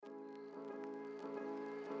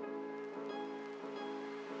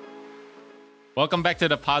Welcome back to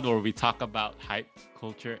the pod where we talk about hype,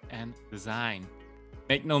 culture, and design.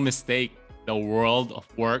 Make no mistake, the world of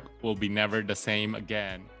work will be never the same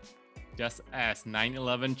again. Just as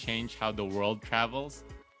 9/11 changed how the world travels,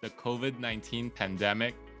 the COVID-19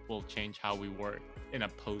 pandemic will change how we work in a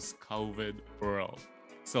post-COVID world.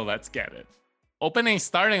 So let's get it. Opening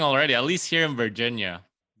starting already, at least here in Virginia.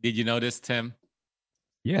 Did you notice, Tim?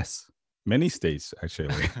 Yes, many states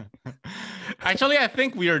actually. Actually, I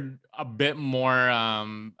think we are a bit more,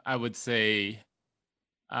 I would say,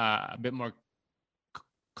 a bit more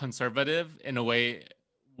conservative in a way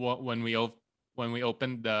when we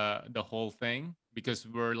opened the whole thing, because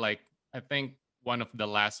we're like, I think, one of the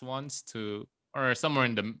last ones to, or somewhere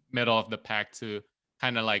in the middle of the pack, to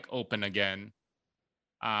kind of like open again,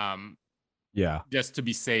 um Yeah, just to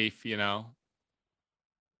be safe, it's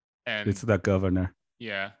and the governor.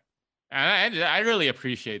 yeah, and I really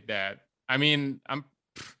appreciate that. I mean,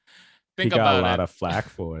 He think got a about lot it. of flack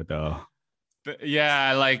for it though.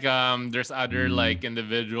 Yeah, like there's other Mm, like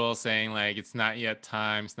individuals saying like it's not yet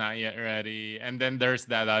time, it's not yet ready. And then there's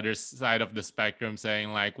that other side of the spectrum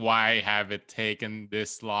saying like, why have it taken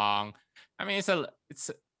this long? I mean,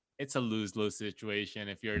 it's a lose-lose situation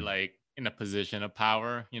if you're like in a position of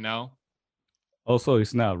power. Also,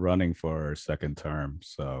 he's not running for a second term,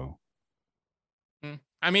 so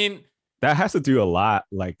I mean, that has to do a lot,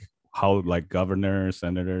 like how like governors,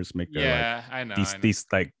 senators make their like yeah, I know, these I know. these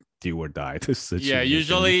like do or die Yeah, situations.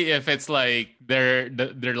 usually if it's like their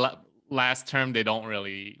last term, they don't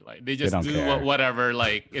really like. They They just don't do care. whatever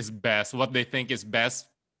like is best, what they think is best,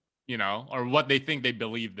 or what they think they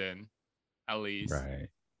believed in, at least. Right,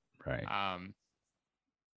 right. Um.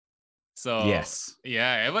 So Yes.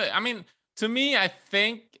 yeah, I mean, to me, I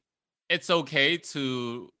think it's okay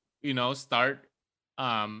to start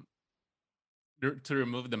um to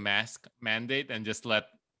remove the mask mandate and just let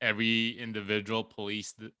every individual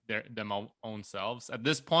police their own selves. At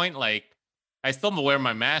this point, like, I still wear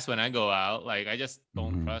my mask when I go out. Like, I just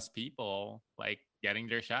don't Hmm. trust people like getting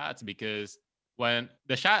their shots, because when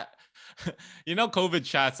the shot, COVID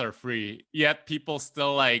shots are free, yet people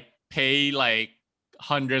still like pay like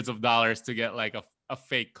hundreds of dollars to get like a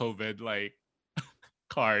fake COVID like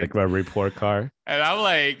Like card. a report card. And I'm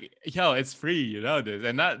like, yo, it's free, this.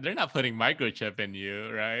 And they're not putting microchip in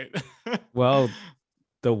you, right? Well,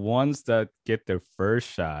 the ones that get their first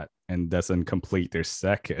shot and doesn't complete their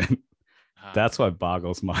second, Ah, that's what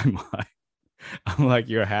boggles my mind. I'm like,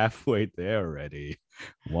 you're halfway there already.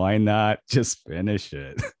 Why not just finish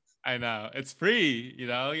it? I know. It's free, you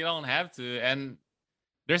don't have to. And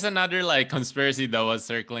there's another like conspiracy that was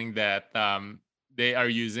circling that they are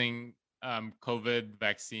using COVID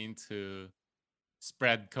vaccine to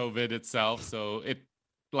spread COVID itself. So it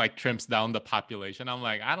like trims down the population. I'm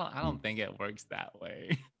like, I don't think it works that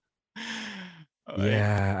way. Like,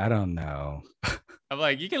 Yeah, I don't know. I'm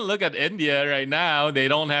like, you can look at India right now. They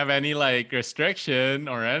don't have any like restriction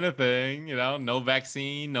or anything, no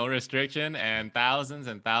vaccine, no restriction, and thousands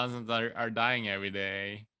are dying every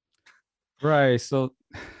day. Right. So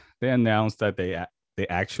they announced that they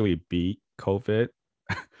actually beat COVID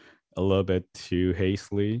a little bit too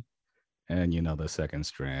hastily, and the second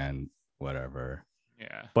strand, whatever.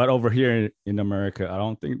 Yeah. But over here in America, I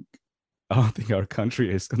don't think our country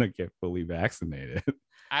is gonna get fully vaccinated.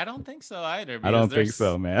 I don't think so either, I because don't think there's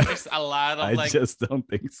so, man. there's a lot of I like, just don't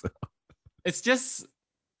think so. it's just,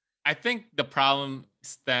 I think the problem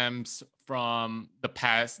stems from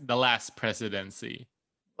the last presidency.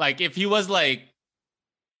 Like, if he was like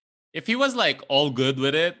all good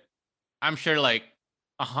with it, I'm sure like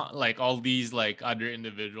all these like other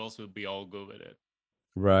individuals would be all good with it.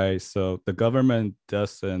 Right. So the government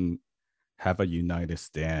doesn't have a united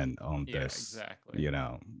stand on Yeah, this, exactly.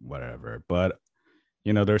 whatever. But,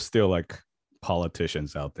 there's still like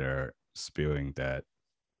politicians out there spewing that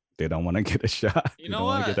they don't want to get a shot. You They know don't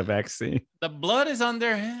want to get a what? vaccine. The blood is on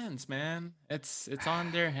their hands, man. It's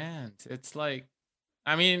on their hands. It's like,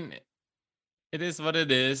 I mean, it is what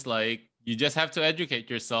it is. Like, you just have to educate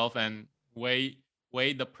yourself and weigh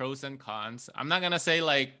the pros and cons. I'm not gonna say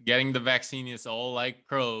like getting the vaccine is all like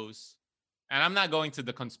pros, and I'm not going to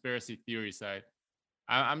the conspiracy theory side.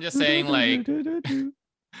 I'm just saying like,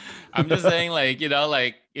 I'm just saying like,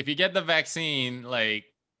 like, if you get the vaccine, like,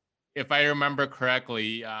 if I remember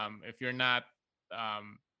correctly, if you're not,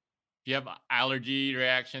 if you have allergy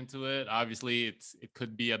reaction to it, obviously it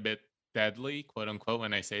could be a bit deadly, quote unquote,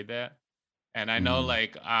 when I say that. And I know Mhm.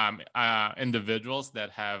 like individuals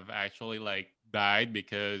that have actually like died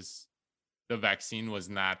because the vaccine was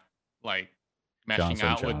not like meshing Johnson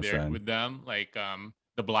out Johnson. with them, like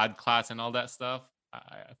the blood clots and all that stuff,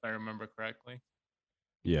 if I remember correctly.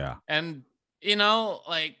 Yeah. And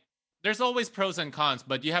like there's always pros and cons,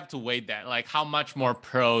 but you have to weigh that. Like how much more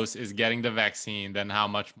pros is getting the vaccine than how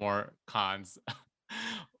much more cons will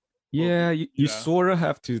Yeah, be, you sort of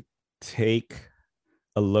have to take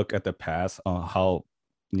a look at the past on how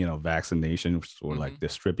vaccinations were like Hmm.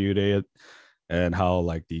 distributed and how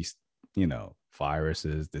like these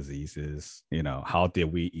viruses, diseases, how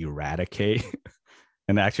did we eradicate?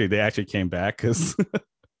 And actually, they actually came back because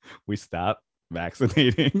we stopped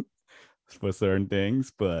vaccinating for certain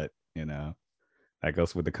things, but that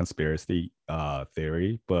goes with the conspiracy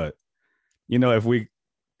theory. But if we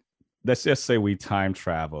let's just say we time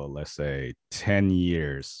travel, let's say 10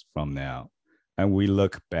 years from now, and we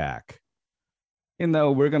look back,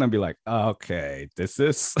 we're gonna be like, okay, this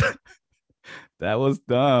is that was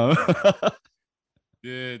dumb.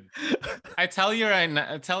 Dude, I tell you right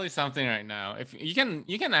now, I tell you something right now. If you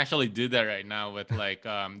can actually do that right now with like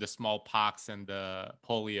the smallpox and the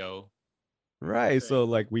polio Right. thing. So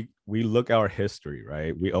like we look our history,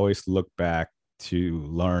 right? We always look back to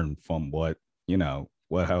learn from what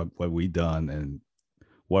we done and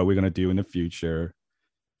what we're gonna do in the future.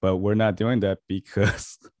 But we're not doing that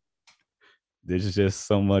because there's just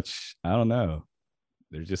so much, I don't know.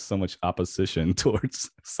 There's just so much opposition towards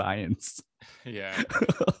science. Yeah.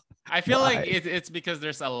 I feel like Why? it's because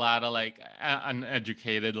there's a lot of like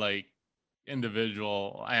uneducated like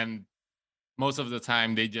individual, and most of the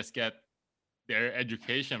time they just get their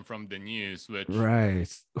education from the news, which Right.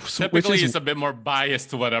 So, which typically is is a bit more biased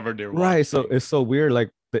to whatever they're right. So watching. it's so weird. Like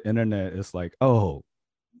the internet is like, oh,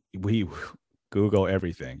 we Google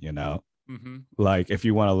everything, Hmm. Like if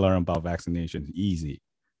you want to learn about vaccinations, easy.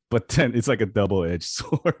 But then it's like a double-edged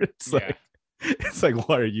sword. Yeah. It's like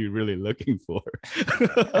what are you really looking for?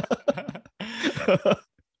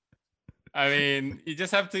 I mean, you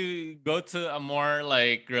just have to go to a more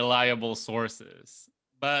like reliable sources.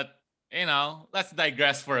 But, let's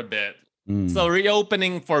digress for a bit. So, Mm,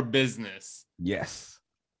 reopening for business. yes.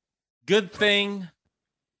 Good thing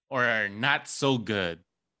or not so good?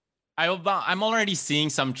 I'm already seeing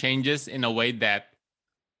some changes in a way that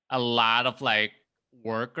a lot of like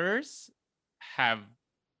workers have,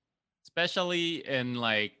 especially in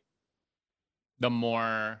like the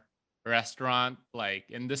more restaurant like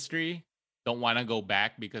industry, don't want to go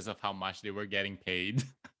back because of how much they were getting paid.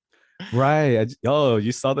 Right. Oh,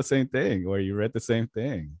 you saw the same thing or you read the same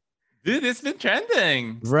thing. Dude, it's been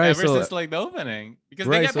trending Right. ever So since like the opening because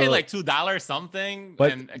they right. get paid So like $2 something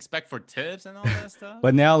but and expect for tips and all that stuff.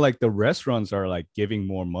 but now like the restaurants are like giving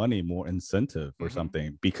more money, more incentive or Hmm.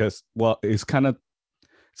 something because well, it's kind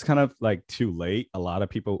of like too late. A lot of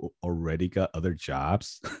people already got other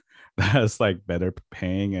jobs that's like better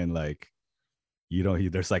paying and like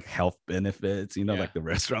there's like health benefits, Yeah. like the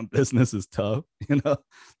restaurant business is tough,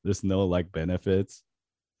 there's no like benefits.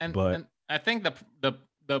 and But and I think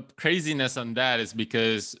the craziness on that is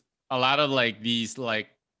because a lot of like these like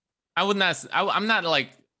I would not I'm not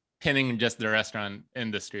like pinning just the restaurant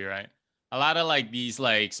industry, right? A lot of like these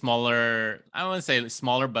like smaller, I wouldn't say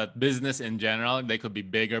smaller, but business in general, they could be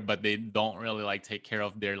bigger, but they don't really like take care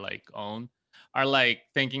of their like own, are like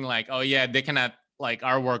thinking like, oh yeah, they cannot like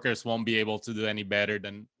our workers won't be able to do any better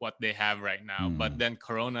than what they have right now. But mm, then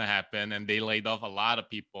Corona happened and they laid off a lot of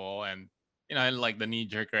people, and like the knee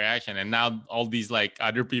jerk reaction. And now all these like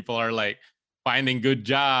other people are like finding good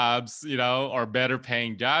jobs, or better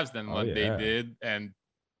paying jobs than oh what they yeah. did, and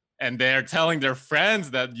they're telling their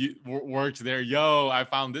friends that you worked there, yo, I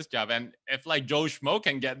found this job. And if like Joe Schmo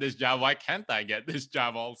can get this job, why can't I get this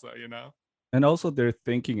job also? And also they're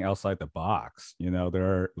thinking outside the box,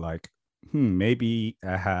 they're like, maybe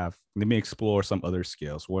let me explore some other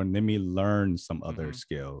skills or let me learn some other Hmm.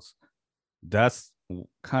 skills. That's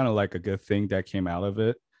kind of like a good thing that came out of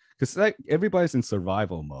it because like everybody's in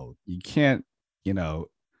survival mode. You can't, you know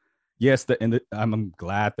yes, I'm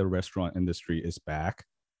glad the restaurant industry is back,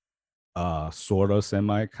 sort of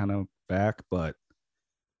semi kind of back, but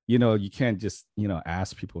you can't just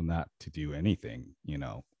ask people not to do anything,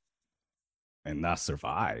 and not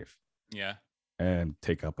survive Yeah. and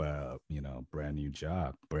take up a brand new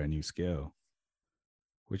job, brand new skill,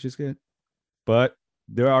 which is good. But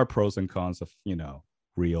there are pros and cons of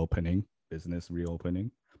reopening, business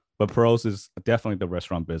reopening. But pros is definitely the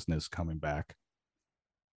restaurant business coming back.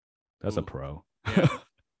 That's a Ooh. pro. Yeah.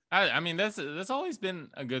 I mean that's always been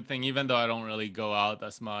a good thing, even though I don't really go out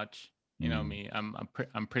as much. You know Mm, me,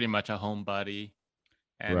 I'm pretty much a homebody,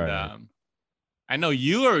 and right. I know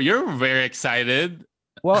you're very excited.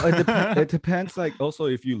 Well, it depends. Like also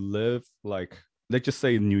if you live like let's just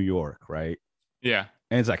say New York, right? Yeah.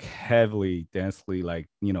 And it's like heavily, densely like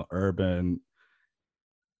urban.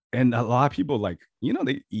 and a lot of people like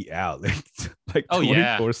they eat out like Oh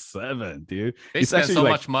yeah, 24/7, dude. they It's spend actually so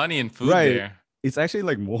like much money in food right. there, It's actually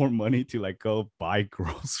like more money to like go buy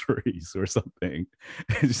groceries or something.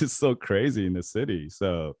 It's just so crazy in the city.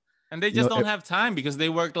 So and they you just know, don't have time because they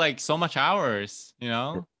work like so much hours. You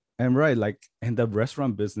know? and right, like, and the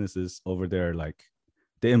restaurant businesses over there, like,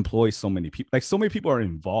 they employ so many people. Like, so many people are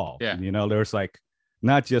involved. Yeah. There's like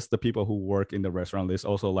not just the people who work in the restaurant. There's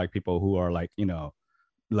also like people who are like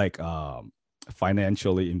like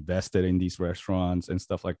financially invested in these restaurants and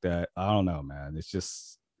stuff like that. I don't know, man.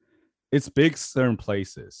 It's big certain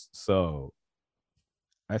places. So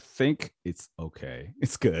I think it's okay.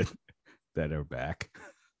 It's good that they're back.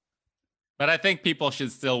 But I think people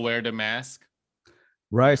should still wear the mask.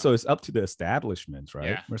 Right. Yeah. So it's up to the establishments, right?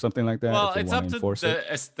 Yeah. Or something like that, Well, if they it's want to up to enforce it.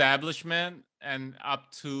 the establishment and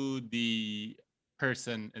up to the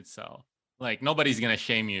person itself. Like nobody's gonna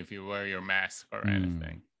shame you if you wear your mask or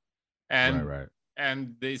anything. Mm, right, And right.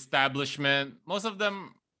 and the establishment, most of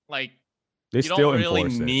them like They you don't still really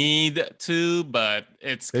enforce it. need to, but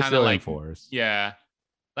it's They kind of still like enforce. yeah.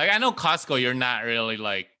 Like I know Costco, you're not really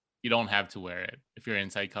like you don't have to wear it if you're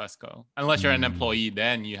inside Costco. Unless you're an Mm, employee,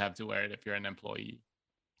 then you have to wear it if you're an employee.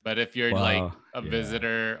 But if you're like well, a yeah.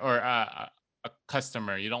 visitor or a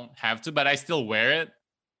customer, you don't have to. But I still wear it.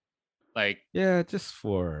 Like Yeah, just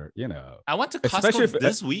for, I went to especially if Costco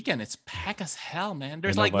this weekend. It's packed as hell, man.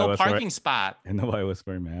 There's and like nobody no was wearing parking spot. and nobody was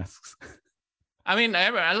wearing masks. I mean,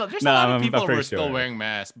 there's No, a lot of I'm people who pretty are still sure. wearing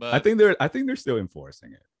masks, I think they're still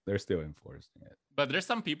enforcing it. They're still enforcing it. but there's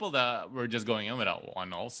some people that were just going in without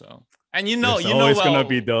one also. And There's you know always gonna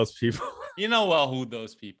be well, those people. who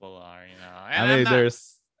those people are. And I I'm mean, not.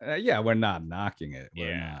 there's yeah, we're not knocking it. We're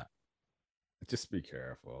Yeah, not. Just be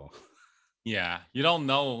careful. yeah. You don't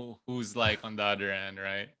know who's like on the other end,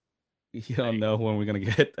 right? You don't Like, know when we're gonna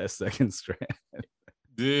get that second strand.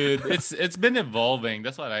 dude, it's been evolving.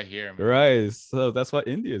 That's what I hear, man. Right. So that's what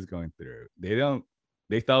India is going through.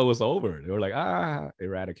 They thought it was over. They were like,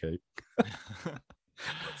 eradicate.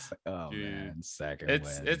 It's like, oh Dude, man, second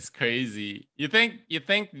it's win. it's crazy. You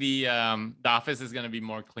think the office is gonna be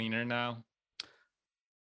more cleaner now?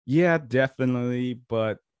 Yeah, definitely.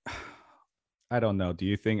 But I don't know. Do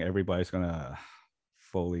you think everybody's gonna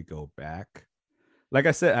fully go back? Like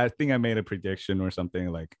I said, I think I made a prediction or something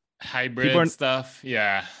like people Hybrid are stuff,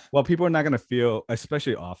 yeah. people are not gonna feel,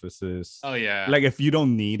 especially offices. Oh yeah, Like if you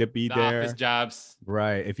don't need to be the office there, jobs.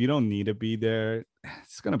 right? If you don't need to be there,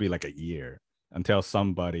 it's gonna be like a year until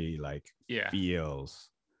somebody like Yeah, feels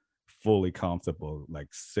fully comfortable,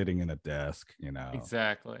 like sitting in a desk.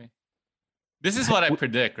 exactly. This is what I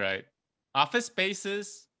predict, right? Office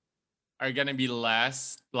spaces are gonna be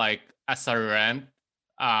less like as a rent.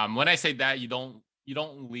 When I say that, you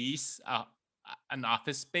don't lease an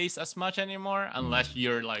office space as much anymore unless Mm.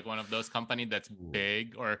 you're like one of those company that's Ooh.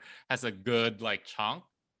 big or has a good like chunk.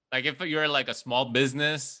 Like if you're like a small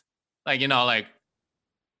business, like like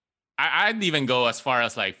I'd even go as far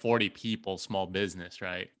as like 40 people, small business,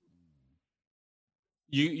 right?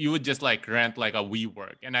 You would just like rent like a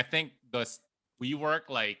WeWork, and I think the WeWork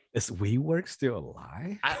like Is WeWork still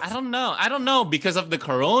alive? I don't know. I don't know because of the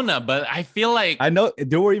corona, but I feel like I know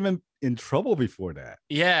they were even in trouble before that.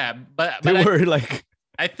 yeah, They were like,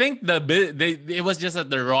 I think it was just at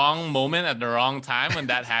the wrong moment at the wrong time when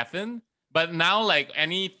that happened. But now like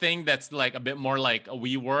anything that's like a bit more like a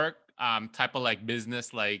WeWork type of like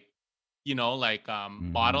business like like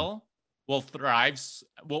mhm, model will thrive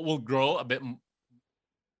will grow a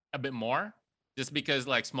bit more just because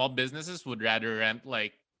like small businesses would rather rent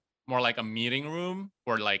like more like a meeting room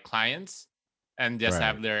for like clients and just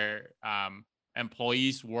have right. their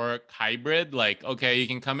employees work hybrid like okay you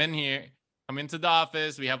can come in here come into the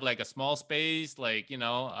office we have like a small space like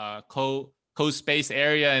co space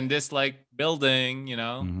area in this like building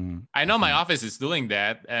Mhm, I know my mhm, office is doing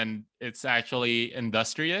that and it's actually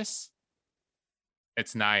industrious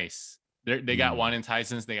it's nice. They got one mm, in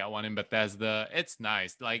Tyson's, they got one in Bethesda. It's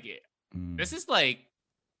nice. Like this mm. is like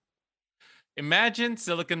imagine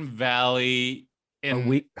Silicon Valley Are in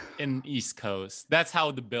we East Coast. That's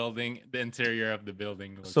how the interior of the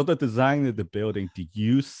building so looks. the design of the building, do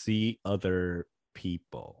you see other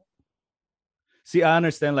people? See, I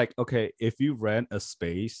understand, like, okay, if you rent a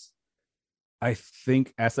space, I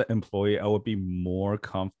think as an employee, I would be more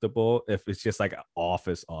comfortable if it's just like an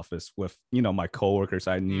office with my coworkers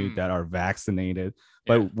I knew Mm, that are vaccinated.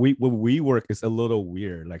 yeah. But we work is a little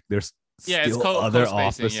weird. Like there's Yeah, it's still co other spacing. Yeah,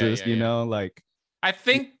 offices, yeah, yeah. like I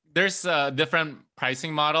think there's a different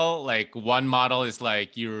pricing model. Like one model is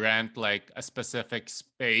like you rent like a specific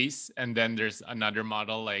space, and then there's another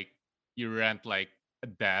model like you rent like a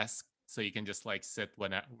desk so you can just like sit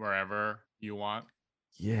wherever you want.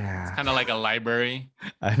 It's Yeah, kind of like a library.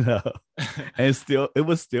 I know. And it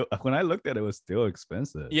was still when I looked at it was still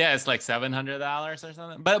expensive. Yeah, it's like $700 or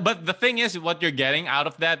something. But the thing is, what you're getting out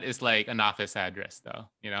of that is like an office address, though.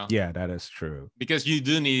 Yeah, that is true. Because you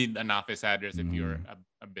do need an office address if you're Mhm.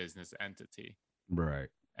 a business entity. Right.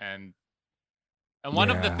 And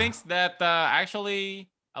one of the Yeah. things that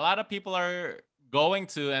actually a lot of people are going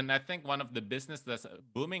to, and I think one of the business that's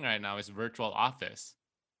booming right now is virtual office.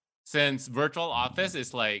 Since virtual office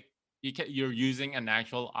is like you're using an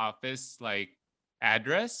actual office like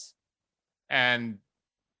address, and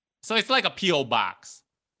so it's like a PO box.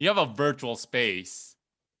 You have a virtual space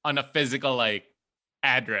on a physical like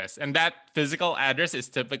address, and that physical address is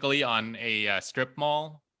typically on a strip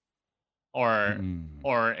mall or Mm,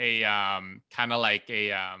 a kind of like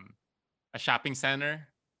a shopping center,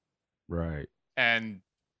 right. and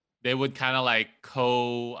they would kind of like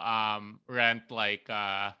co rent like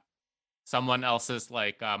someone else's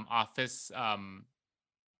like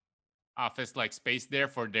office like space there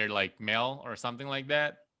for their like mail or something like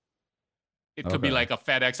that. It could be Okay. like a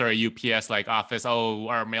FedEx or a UPS like office. Oh,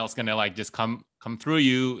 our mail's gonna like just come through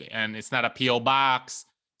you, and it's not a PO box.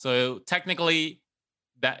 So technically,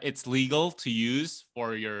 that it's legal to use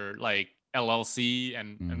for your like LLC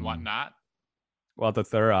and Mm. whatnot. Well, the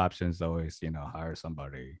third option is always, hire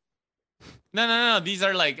somebody. No. These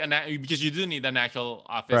are like because you do need an actual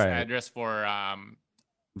office Right. address for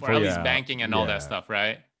For at least yeah, banking and all that yeah. stuff,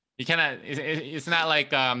 right? You cannot. It's not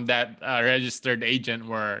like that registered agent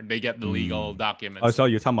where they get the legal Mm. Oh, documents. so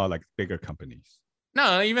you're talking about like bigger companies.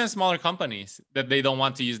 No, even smaller companies that they don't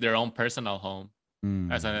want to use their own personal home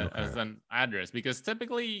as Okay. an address because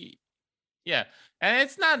typically, yeah, and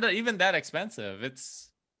it's not even that expensive.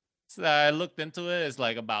 I looked into it. It's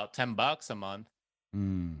like about $10 a month,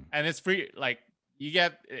 Mm. and it's free. Like you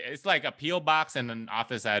get, it's like a PO box and an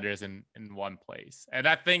office address in one place, and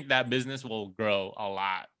I think that business will grow a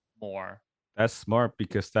lot more. That's smart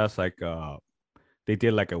because that's like they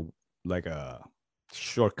did like a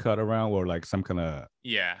shortcut around or like some kind of,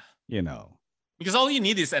 Yeah, you know, because all you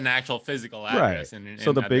need is an actual physical right. address, So in the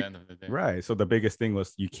at the big end of the day. right. So the biggest thing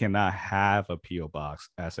was you cannot have a PO box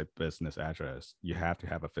as a business address. You have to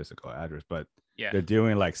have a physical address, but Yeah. they're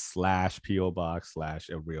doing like slash PO box slash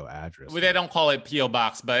a real address. Well, they don't call it PO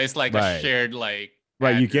box, but it's like a Right. shared like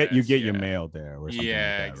Right. You address. get your Yeah, mail there or something like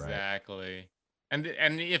yeah, that, right? exactly. And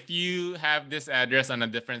if you have this address on a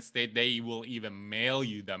different state, they will even mail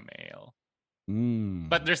you the mail. But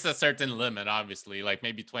Mm. there's a certain limit, obviously, like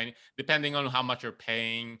maybe 20, depending on how much you're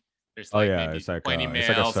paying. There's Oh like yeah, maybe 20 it's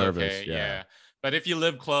like a mails. service, Okay, yeah. yeah. But if you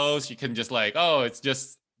live close, you can just like, oh, it's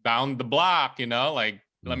just down the block, like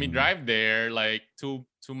let me Mhm. drive there, like two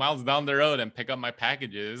miles down the road and pick up my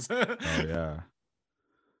packages. Oh yeah.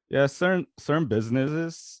 Yeah, certain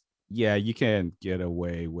businesses, yeah, you can get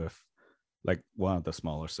away with like one of the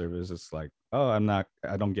smaller services like, oh,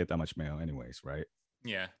 I don't get that much mail anyways, right?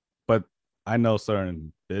 Yeah, But I know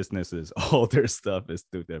certain businesses, all their stuff is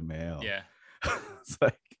through their mail. yeah. It's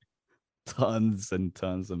like tons and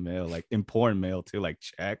tons of mail, like important mail too, like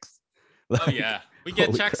checks. Oh Like, yeah, we get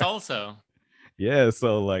holy checks crap. also. Yeah,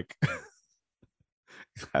 so like you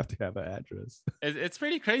have to have an address. It's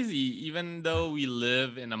pretty crazy. Even though we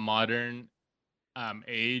live in a modern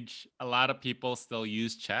age, a lot of people still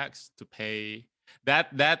use checks to pay.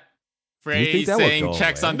 That Do you think phrase that will saying go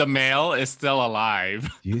checks on away? the mail is still alive.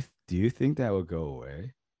 Do you think that will go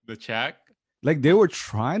away? The check. Like they were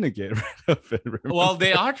trying to get rid of it, Well,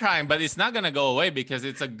 they remember? are trying, but it's not gonna go away because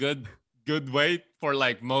it's a good way for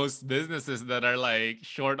like most businesses that are like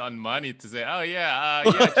short on money to say, "Oh yeah,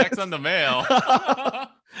 yeah, checks on the mail."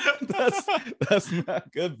 that's that's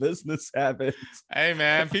not good business habits. Hey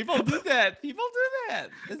man, people do that. People do that.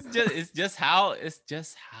 It's just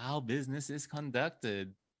how business is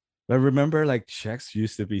conducted. But remember, like checks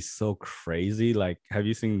used to be so crazy. Like, have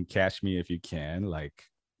you seen Catch Me If You Can? Like,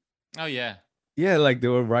 Oh yeah, yeah, like they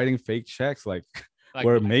were writing fake checks. Like, like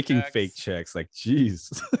we're black making fake checks. checks. Like, geez,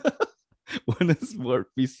 wouldn't this work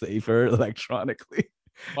be safer electronically?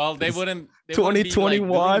 Well, Because they wouldn't be like doing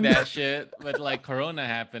 2021, that shit with like Corona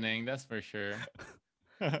happening. That's for sure.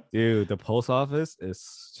 dude, the post office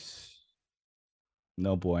is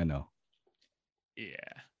no bueno. Yeah.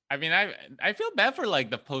 I mean, I feel bad for like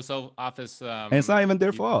the post office And it's not even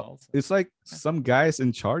their people fault. also. It's like some guys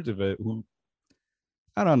in charge of it who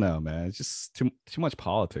I don't know, man. It's just too much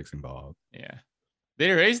politics involved. Yeah.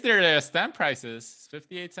 They raised their stamp prices. It's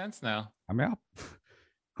 58 cents now. I mean,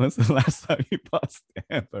 when's the last time you bought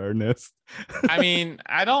stamp, Ernest? I mean,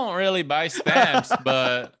 I don't really buy stamps,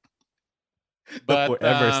 but The But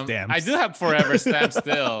forever I do stamps. have forever stamps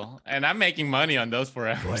still, and I'm making money on those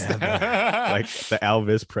forever Forever. Like stamps. the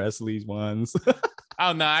Elvis Presley's ones,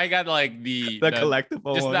 Oh no, I got like the the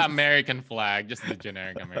collectible just the ones, American flag, just the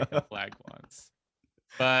generic American flag ones.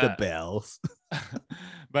 the But bells.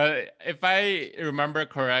 but if I remember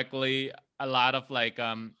correctly, a lot of like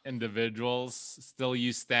individuals still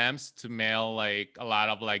use stamps to mail like a lot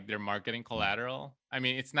of like their marketing collateral. I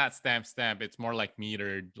mean, it's not stamp, it's more like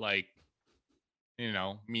metered, like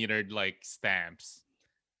metered like stamps.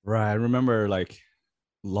 Right. I remember like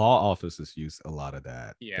law offices use a lot of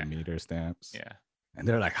that, the Yeah. meter stamps. Yeah. And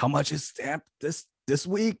they're like, how much is stamped this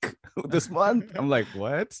week, this month? I'm like,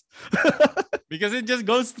 what? Because it just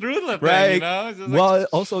goes through the thing, Right. It's just like Well,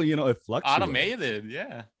 also, it fluctuates. automated.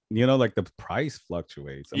 Yeah. Like the price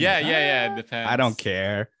fluctuates. I'm Yeah, like, yeah. It I don't depends.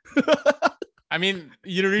 care. I mean,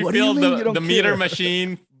 you What do you refill mean you the don't meter care?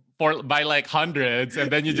 machine by like hundreds, and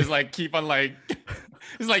then you just like keep on like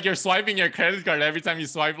it's like you're swiping your credit card every time you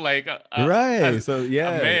swipe like Right. So a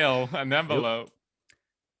yeah, mail, an envelope.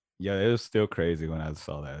 yeah, it was still crazy when I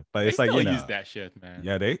saw that. But They it's like, still use that shit, man.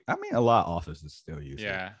 yeah, I mean, a lot of offices still use it.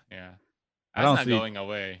 Yeah, yeah. I That's don't not see going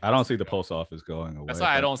away. I don't see the post office going away. That's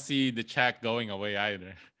why I don't see the check going away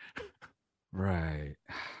either. Right.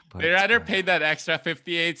 But, They rather pay that extra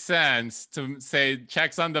 58 cents to say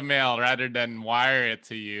checks on the mail rather than wire it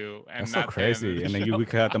to you and that's so not pay an crazy. And then additional we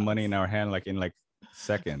got the cost. money in our hand like in like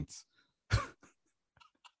seconds.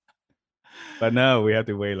 But no, we have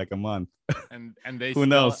to wait like a month. And they Who still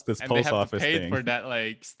knows this and post they have office to pay thing. for that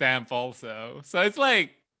like stamp also. So it's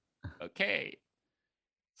like okay,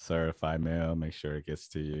 Certified mail, make sure it gets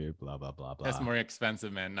to you, blah blah blah blah. that's more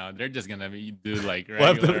expensive, man. No, they're just gonna do like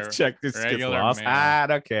What if the regular check just gets regular lost? mail. I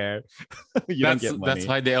don't care. You don't get money. That's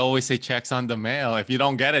why they always say checks on the mail. If you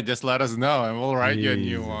don't get it, just let us know and we'll write you a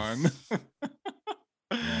new one.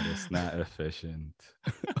 That is not efficient.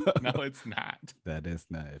 No, it's not. That is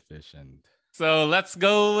not efficient. So let's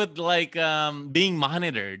go with like being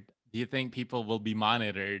monitored. Do you think people will be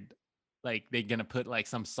monitored? Like they're gonna put like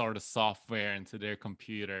some sort of software into their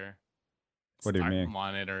computer, What do you start mean?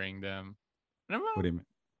 monitoring them. What do you mean?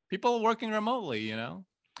 People working remotely,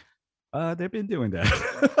 They've been doing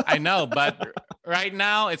that. I know, but right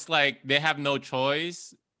now it's like they have no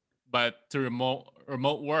choice but to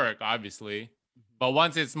remote work, obviously. But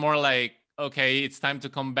once it's more like, okay, it's time to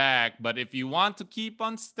come back. But if you want to keep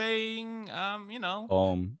on staying,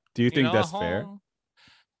 Do you think that's home, fair?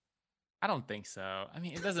 I don't think so. I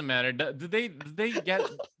mean, it doesn't matter. Do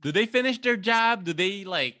they finish their job? Do they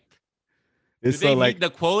like? It's do they so like meet the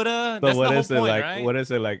quota? so That's what the whole is it point, like? right? What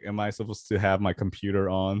is it like? Am I supposed to have my computer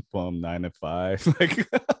on from 9 to 5? Like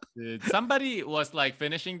Dude, somebody was like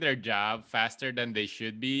finishing their job faster than they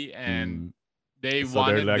should be, and they so they're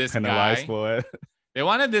wanted like this penalized guy. for it. They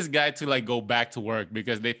wanted this guy to like go back to work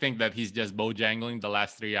because they think that he's just bojangling the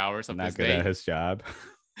last 3 hours of Not his good day. at his job.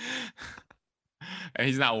 And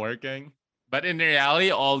he's not working. But in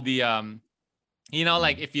reality, all the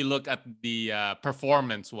like if you look at the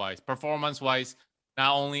performance wise,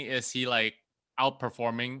 not only is he like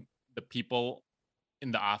outperforming the people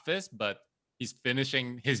in the office, but he's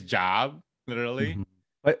finishing his job literally. Mhm.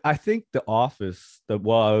 But I think the office, at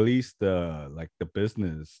least the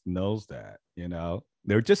business knows that,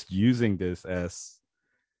 they're just using this as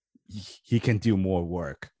he can do more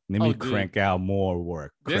work. Let me crank out more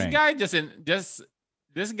work. This guy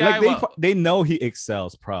this guy like they know he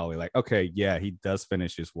excels probably. Like, okay, yeah, he does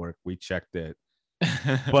finish his work. We checked it,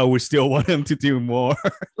 but we still want him to do more.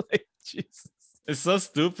 Like, Jesus. It's so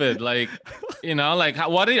stupid. Like, like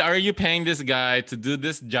what are you paying this guy to do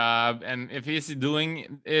this job? And if he's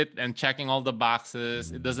doing it and checking all the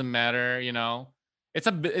boxes, it doesn't matter.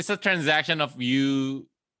 It's a transaction of you.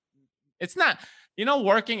 It's not,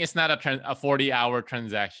 working is not a 40-hour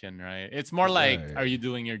transaction, right? It's more like, are you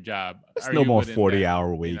doing your job? There's are no you more within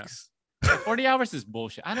 40-hour weeks. 40 hours is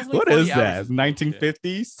bullshit. Honestly, what 40 is that? hours is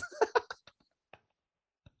 1950s?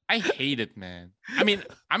 I hate it, man. I mean,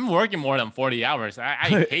 I'm working more than 40 hours.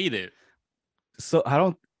 I hate it. So I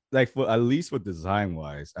don't like, for at least with design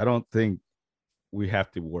wise, I don't think we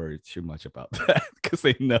have to worry too much about that because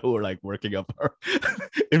they know we're like working up our.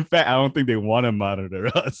 In fact, I don't think they want to monitor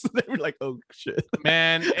us. They were like, "Oh shit,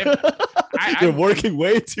 man, they're working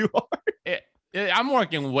way too hard." I'm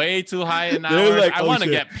working way too high in hours. Like, I want to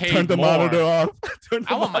get paid Turn the more. monitor off.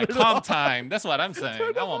 I want my comp time. That's what I'm saying.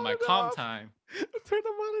 I want my comp time. Turn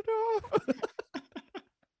the monitor off.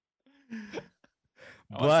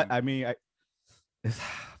 But I mean, it's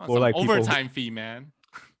for like overtime fee, man.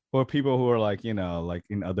 For people who are like, like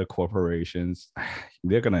in other corporations,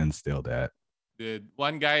 they're gonna instill that. Dude,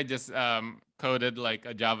 one guy just coded like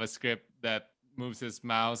a JavaScript that moves his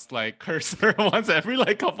mouse like cursor once every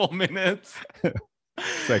like couple minutes.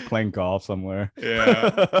 It's like playing golf somewhere.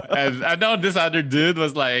 Yeah. And I know this other dude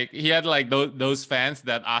was like, he had like those fans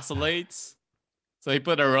that oscillates. So he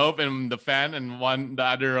put a rope in the fan and the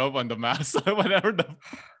other rope on the mouse. So whenever the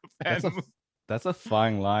fan moves. That's a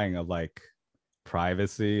fine line of like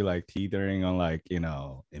privacy, like teetering on like,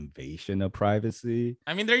 invasion of privacy.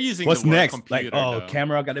 I mean, they're using What's the word next? computer, Like, oh, though.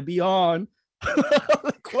 camera gotta be on.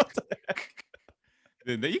 Like, what the heck?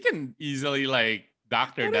 Dude, you can easily like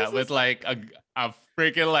doctor What that is with this? like a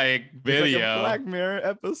freaking like It's video. like a Black Mirror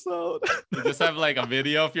episode. You just have like a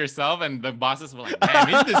video of yourself, and the bosses were like, "Man,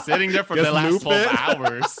 he's been sitting there for Just the last loop 12 it.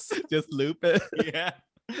 hours." Just loop it. Yeah.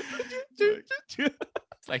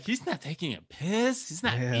 It's like he's not taking a piss. He's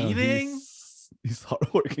not eating. He's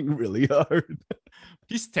working really hard.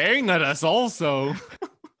 He's staring at us also.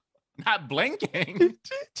 Not blinking.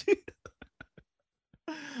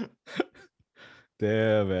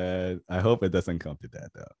 Damn, man. I hope it doesn't come to that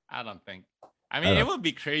though. I don't think. I mean, it would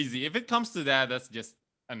be crazy if it comes to that. That's just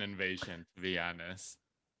an invasion, to be honest.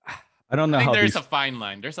 I don't know I think how there's a fine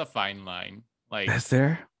line. There's a fine line. Like, is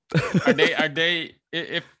there? are they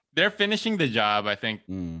if they're finishing the job, I think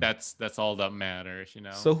Mm. that's all that matters,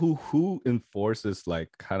 So who enforces like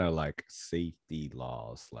kind of like safety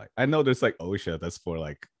laws? Like I know there's like OSHA that's for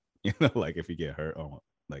like like if you get hurt on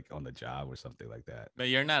like on the job or something like that. But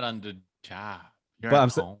you're not on the job. You're But at I'm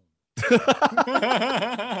home.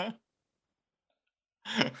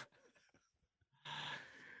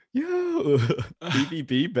 Yo,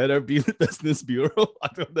 BBB better be the Business Bureau. I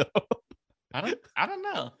don't know. I don't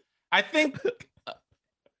know. I think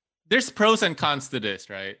there's pros and cons to this,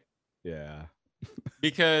 right? Yeah.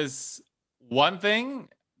 Because one thing,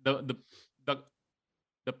 the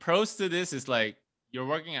pros to this is like you're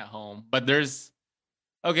working at home, but there's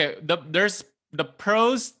the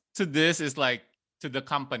pros to this is like to the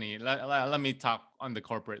company. Let me talk on the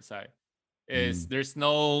corporate side. Is there's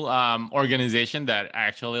no organization that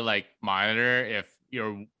actually like monitor if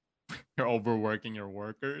you're overworking your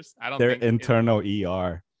workers. I don't Their think internal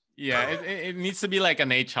ER. Yeah, it needs to be like an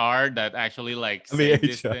HR that actually like say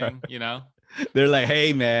this HR. thing, They're like,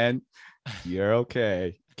 hey man, you're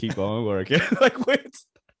okay. Keep on working. Like, wait.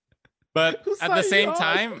 But Who at the signed same you off?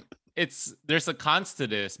 time, there's a cons to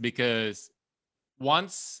this because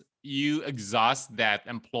once you exhaust that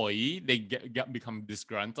employee, they become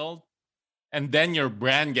disgruntled, and then your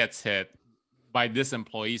brand gets hit by this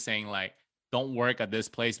employee saying like, "Don't work at this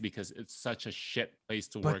place because it's such a shit place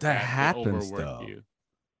to work." But that at. They happens overwork though. you.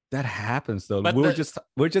 That happens though. But we're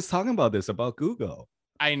just talking about this about Google.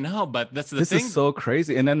 I know, but that's the This thing. is so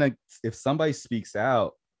crazy. And then like, if somebody speaks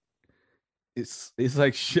out, it's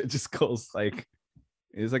like shit just goes like,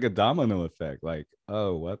 it's like a domino effect. Like,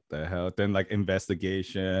 oh, what the hell? Then like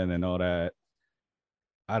investigation and all that.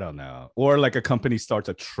 I don't know. Or like a company starts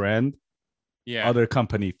a trend, Yeah. other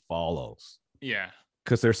company follows. Yeah.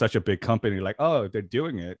 Because they're such a big company, like, oh, they're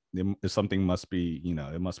doing it. Something must be,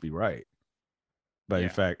 it must be right. But in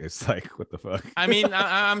fact, it's like, what the fuck? I mean,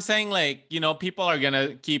 I'm saying like, people are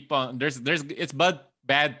gonna keep on. It's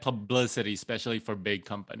bad publicity, especially for big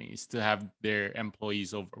companies, to have their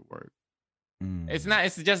employees overwork.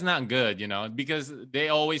 It's just not good, because they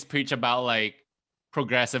always preach about like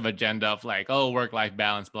progressive agenda of like, oh, work-life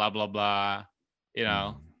balance, blah blah blah,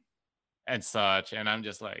 and such. And I'm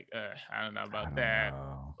just like, I don't know about that.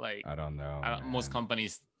 Like, I don't know. Most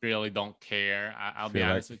companies really don't care. I'll be Feel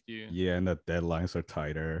honest like- with you. Yeah, and the deadlines are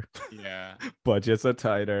tighter. Yeah. Budgets are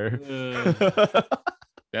tighter.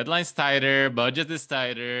 Deadline's tighter, budget is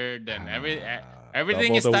tighter, then everything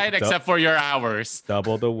Double is the- tight except for your hours.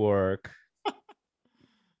 Double the work.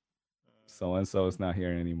 So and so is not here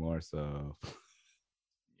anymore. So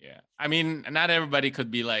Yeah. I mean, not everybody could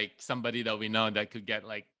be like somebody that we know that could get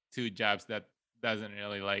like 2 jobs that doesn't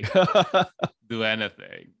really like do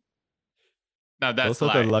anything. No, that's those are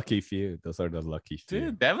like, the lucky few. Those are the lucky few.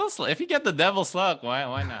 dude, devil's luck. If you get the devil's luck, why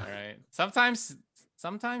not, right? Sometimes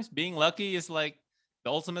being lucky is like the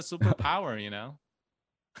ultimate superpower,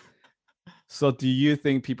 So do you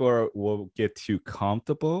think people will get too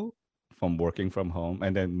comfortable from working from home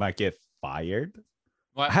and then might get fired?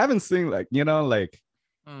 What? I haven't seen like, because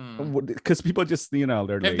people just, they're If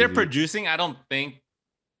they're lazy. producing, I don't think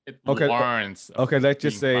it Okay, warrants. Okay, let's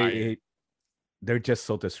just being say fired. they're just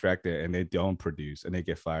so distracted and they don't produce and they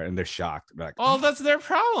get fired and they're shocked. They're like, Well, that's their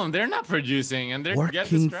problem. They're not producing and they're get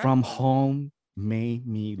working from distracted. home made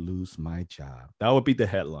me lose my job. That would be the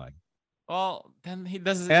headline. Well, then he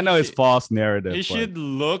doesn't. I know it's false narrative. He but should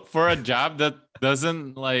look for a job that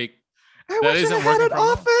doesn't like I that wish I isn't had working an from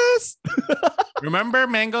home. office. Remember,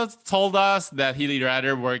 Mango told us that he'd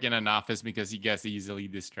rather work in an office because he gets easily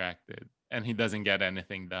distracted and he doesn't get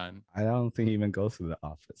anything done. I don't think he even goes to the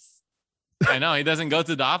office. I know he doesn't go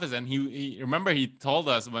to the office, and he remember he told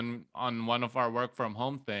us when on one of our work from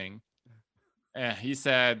home thing, he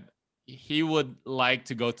said he would like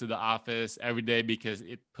to go to the office every day because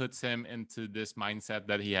it puts him into this mindset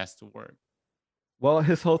that he has to work. Well,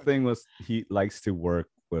 his whole thing was he likes to work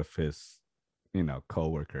with his,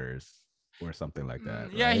 coworkers or something like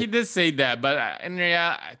that, Yeah, he right? did say that, but in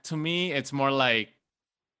reality, to me, it's more like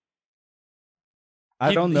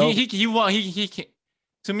I don't know. he want he can,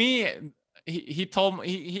 to me he told me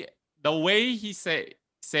he the way he say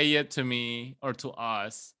it to me or to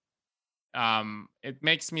us, it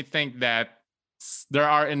makes me think that there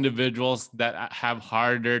are individuals that have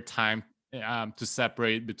harder time to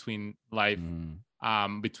separate between life,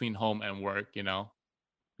 Mm, between home and work, you know.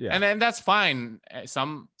 yeah, And then that's fine.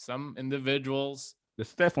 Some individuals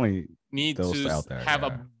there's definitely need those to out there. have a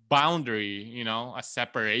Yeah, boundary, you know, a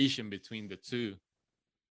separation between the two,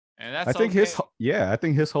 and I that's think okay. I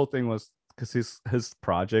think his whole thing was because his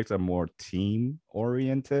projects are more team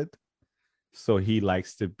oriented, so he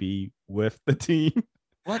likes to be with the team.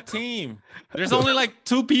 What team? There's only like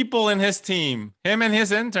two people in his team, him and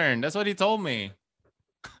his intern. That's what he told me.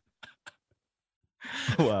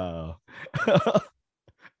 Wow.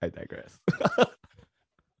 I digress.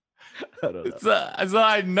 I don't know. So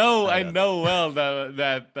I know, I I don't know. know well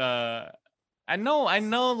that I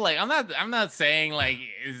know. Like I'm not saying like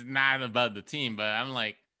it's not about the team, but I'm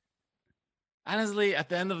like honestly, at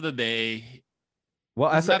the end of the day,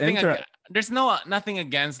 Well, there's as an nothing. intern, There's no nothing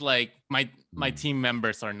against like my mm, team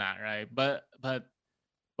members or not, right? But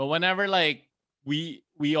whenever like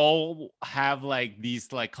we all have like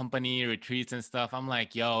these like company retreats and stuff, I'm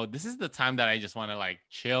like, yo, this is the time that I just want to like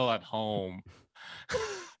chill at home.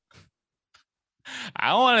 I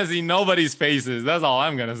don't want to see nobody's faces. That's all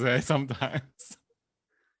I'm gonna say sometimes.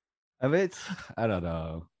 I mean, I don't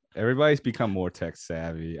know. Everybody's become more tech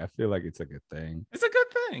savvy. I feel like it's a good thing. It's a good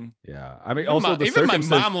thing. Yeah. I mean, also the Even my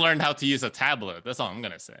circumstance, mom learned how to use a tablet. That's all I'm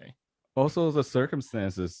gonna say.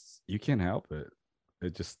 you can't help it.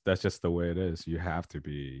 That's just the way it is. You have to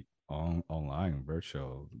be online,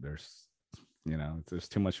 virtual. There's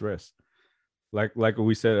too much risk. Like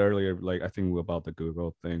we said earlier, like I think about the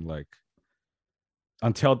Google thing, like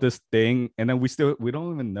until this thing, and then we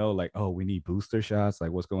don't even know, like, oh, we need booster shots, like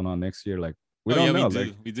what's going on next year, like we Oh yeah, don't know,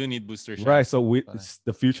 like, we do need booster right, shots. so But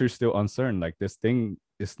the future is still uncertain, like this thing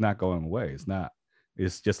is not going away,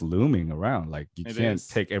 it's just looming around, like you it can't is.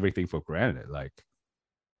 take everything for granted, like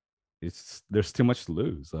there's too much to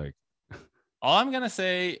lose, like All I'm gonna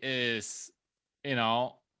say is, you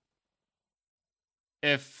know,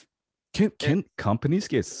 if it can companies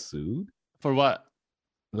get sued, for what?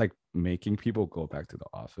 like making people go back to the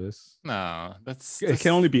office? No, It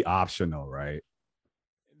can only be optional, right?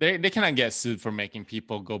 they cannot get sued for making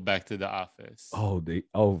people go back to the office. Oh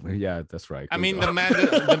yeah, that's right, I mean, Google.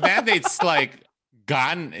 the mandate's like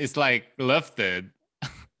gone, is like lifted.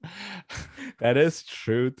 That is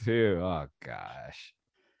true too. Oh gosh.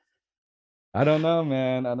 I don't know,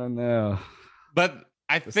 man. I don't know. But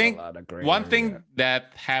I There's a think lot of gray one area. thing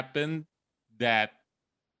that happened that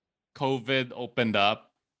COVID opened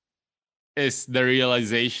up is the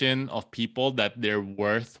realization of people that they're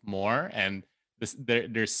worth more, and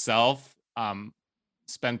their self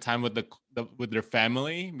spend time with with their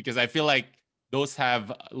family, because I feel like those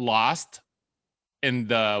have lost in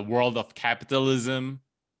the world of capitalism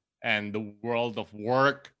and the world of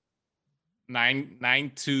work,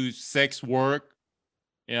 9 to 6 work,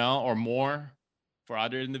 you know, or more for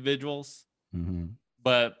other individuals. Mhm.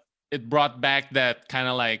 But it brought back that kind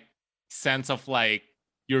of like sense of like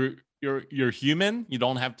you're human. You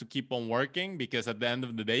don't have to keep on working because at the end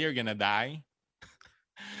of the day you're gonna die.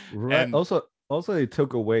 Right. And Also, it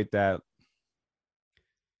took away that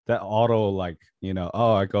auto, like,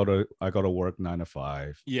 oh, I go to work 9 to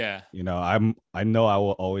 5. yeah, I know I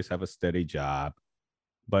will always have a steady job,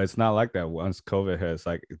 but it's not like that once COVID hits,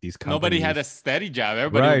 like these nobody had a companies, steady job.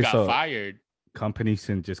 Everybody right? got So fired. companies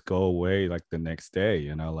can just go away like the next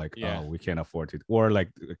day, like, Yeah. oh, we can't afford to, or like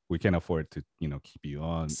we can't afford to, keep you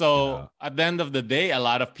on, So at the end of the day, a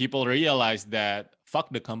lot of people realize that fuck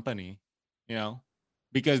the company, you know,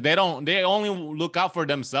 because they only look out for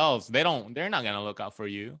themselves. They're not gonna look out for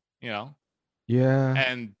you, you know. Yeah.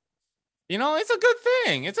 And you know, it's a good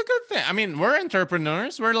thing. It's a good thing. I mean, we're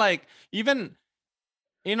entrepreneurs. We're like, even,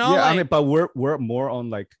 you know, Yeah, I mean, like, but we're more on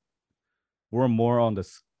like we're more on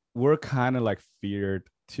this. We're kind of like feared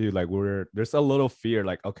too. Like there's a little fear.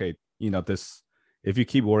 Like, okay, this. if you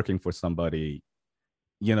keep working for somebody,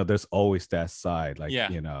 there's always that side, like, Yeah.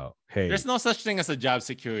 hey, There's no such thing as a job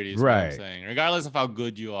security, is what I'm right, saying. Regardless of how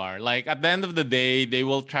good you are. Like at the end of the day, they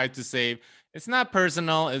will try to save. It's not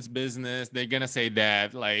personal, it's business. They're gonna say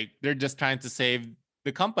that. Like they're just trying to save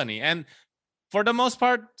the company. And for the most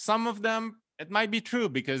part, some of them, it might be true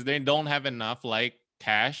because they don't have enough like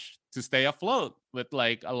cash to stay afloat with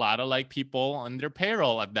like a lot of like people on their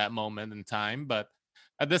payroll at that moment in time. But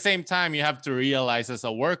at the same time, you have to realize as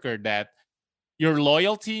a worker that your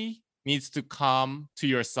loyalty needs to come to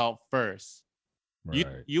yourself first. You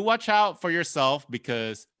right, you watch out for yourself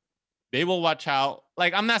because they will watch out.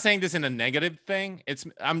 Like I'm not saying this in a negative thing.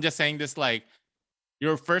 I'm just saying this like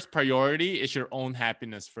your first priority is your own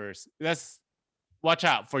happiness first. That's watch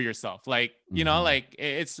out for yourself. Like, hmm, like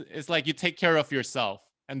it's like you take care of yourself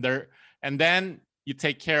and then you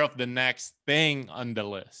take care of the next thing on the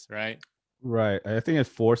list, right? right. I think it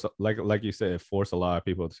forced, like you said, it forced a lot of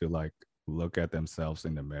people to like look at themselves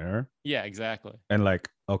in the mirror Yeah, exactly. and like,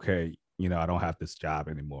 okay, I don't have this job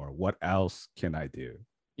anymore. What else can I do?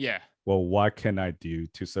 Yeah. Well, what can I do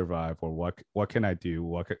to survive, or what can I do?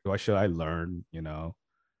 What should I learn?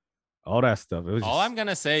 All that stuff. It was All just I'm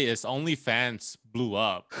gonna say is OnlyFans blew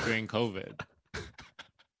up during COVID.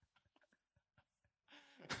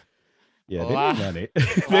 A yeah, they made lot, money. a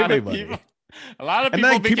They lot made of people, money, a lot of and people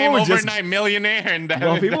like people became were just overnight millionaire in that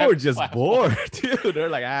well, in people were that just platform. bored too. They're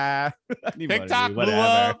like, I need money, TikTok blew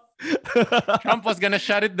whatever. up. Trump was gonna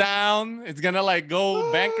shut it down. It's gonna like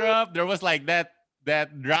go bankrupt. There was like that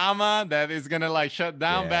drama that is gonna like shut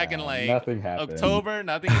down back in Yeah, like nothing happened. October.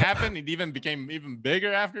 Nothing happened. It even became even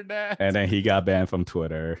bigger after that. And then he got banned from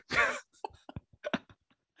Twitter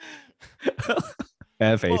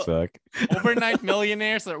and Well, Facebook. overnight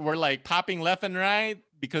millionaires that were like popping left and right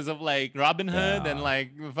because of like Robinhood and Yeah.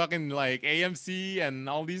 like fucking like AMC and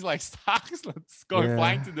all these like stocks that's going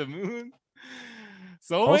flying Yeah. to the moon.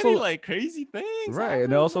 So many Also, like crazy things right. And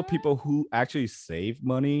happened, also man. people who actually saved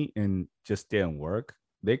money and just didn't work.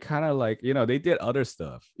 They kind of like, they did other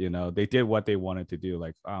stuff, they did what they wanted to do.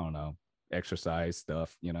 Like, I don't know, exercise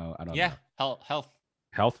stuff, I don't Yeah, know. health.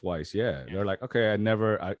 Health wise, yeah. Yeah. They're like, okay,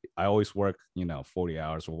 I always work, 40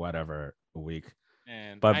 hours or whatever a week.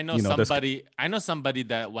 And But, this, I know somebody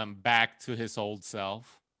that went back to his old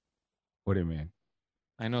self. what do you mean?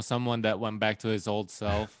 I know someone that went back to his old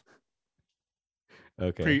self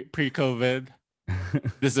Okay. pre-COVID.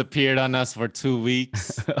 Disappeared on us for 2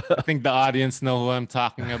 weeks. I think the audience know who I'm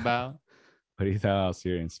talking about. What do you thought I was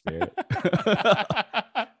here in spirit?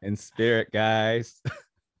 In spirit, guys.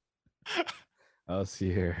 I was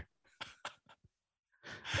here.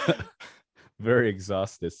 Very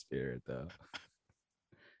exhausted spirit, though.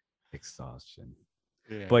 Exhaustion.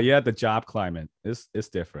 Yeah. But yeah, the job climate is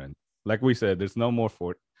different. Like we said, there's no more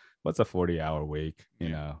what's a 40-hour week?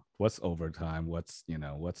 What's overtime? What's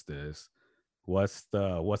this? What's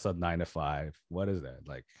a 9 to 5? What is that?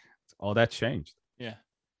 Like all that changed. Yeah.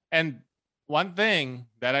 And one thing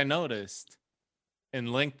that I noticed in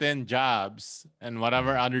LinkedIn jobs and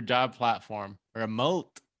whatever other job platform,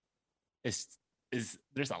 remote is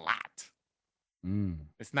there's a lot. Mm.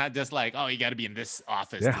 It's not just like, oh, you got to be in this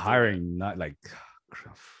office They're to do it. hiring, not like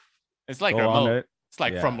It's like go on remote. it. It's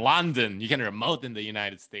like from Yeah. London. You can remote in the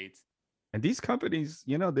United States. And these companies,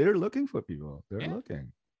 they're looking for people. They're Yeah.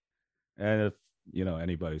 looking. And if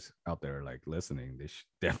anybody's out there like listening, they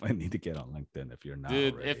definitely need to get on LinkedIn if you're not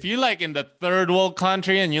Dude, already. if you like in the third world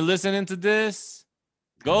country and you're listening to this,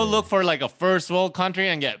 go look for like a first world country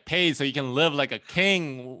and get paid so you can live like a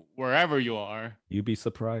king wherever you are. You'd be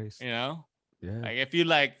surprised. Yeah. Like if you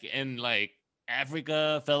like in like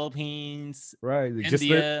Africa, Philippines, right,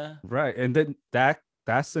 India. right, and then that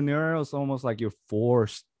scenario is almost like you're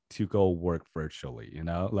forced to go work virtually.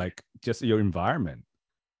 Like just your environment.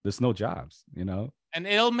 There's no jobs. And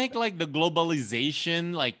it'll make like the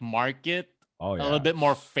globalization like market Oh yeah, a little bit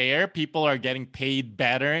more fair. People are getting paid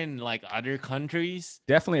better in like other countries.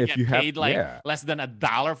 Definitely, if Get you have paid like less than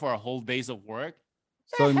 $1 for a whole days of work.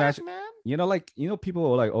 So The heck, imagine, man. like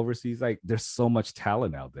people like overseas, like there's so much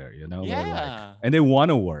talent out there, where, like, Yeah. and they want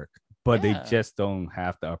to work, but they Yeah. just don't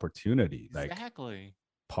have the opportunity. Like Exactly.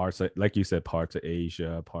 parts of, like you said, parts of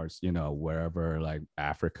Asia, parts, wherever, like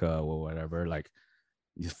Africa or whatever, like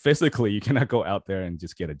physically you cannot go out there and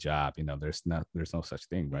just get a job. There's no such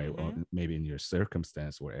thing, right? Or maybe in your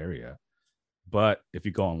circumstance or area. But if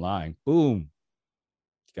you go online, boom,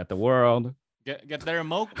 you got the world. Get their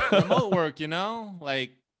remote work,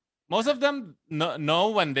 like most of them know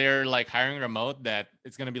when they're like hiring remote that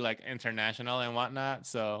it's gonna be like international and whatnot.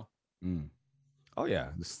 So Oh yeah,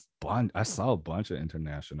 I saw a bunch of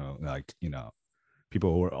international, like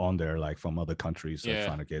people who are on there like from other countries are Yeah.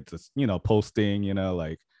 trying to get this, posting,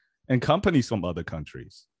 like, and companies from other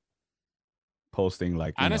countries posting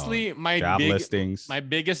like, Honestly, job listings. my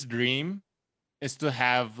biggest dream is to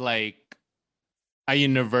have like a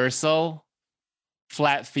universal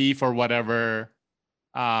flat fee for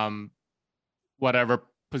um whatever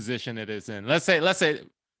position it is in. Let's say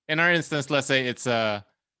in our instance, let's say it's a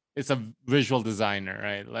visual designer,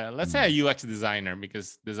 right? Let's say a UX designer,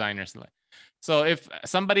 because designers like. So if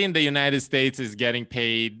somebody in the United States is getting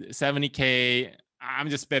paid 70K, I'm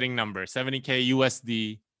just spitting numbers, 70K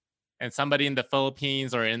USD, and somebody in the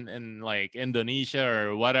Philippines or in like Indonesia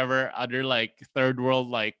or whatever other like third world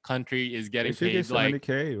like country is They getting should get paid like,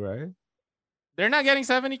 70K, right? they're not getting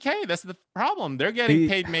 70K. That's the problem. They're getting The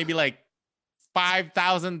paid maybe like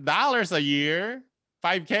 $5,000 a year,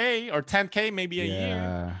 5K or 10K maybe a year.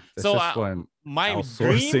 Yeah, that's So just when my dream,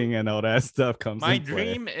 outsourcing and all that stuff comes my in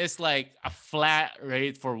play. dream is like a flat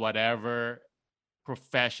rate for whatever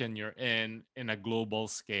profession you're in a global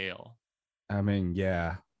scale. I mean,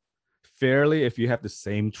 yeah, fairly if you have the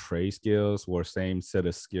same trade skills or same set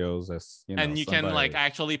of skills as And you can like somebody.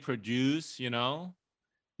 actually produce, Yeah,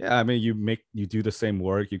 I mean, you do the same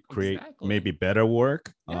work, you create Exactly. maybe better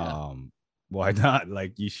work. Yeah. Why not?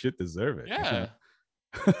 Like, you should deserve it. Yeah.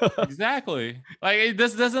 Exactly. Like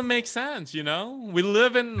this doesn't make sense, We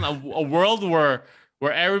live in a world where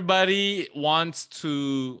everybody wants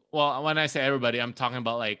to, well, when I say everybody, I'm talking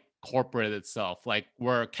about like corporate itself, like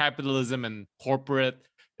where capitalism and corporate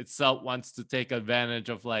itself wants to take advantage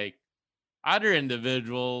of like other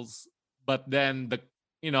individuals, but then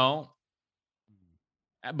you know,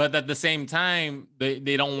 but at the same time, they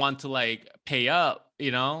don't want to like pay up,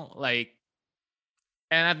 like,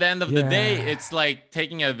 and at the end of the day, Yeah, it's like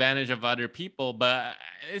taking advantage of other people. But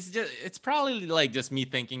it's probably like just me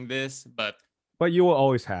thinking this, but but you will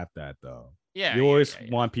always have that though. yeah, You yeah, always yeah,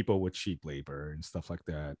 yeah. want people with cheap labor and stuff like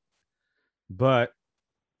that. But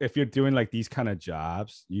if you're doing like these kind of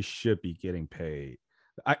jobs, you should be getting paid.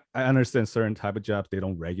 I understand certain type of jobs they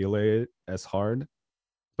don't regulate it as hard,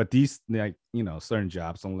 but these like certain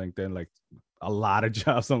jobs on LinkedIn, like a lot of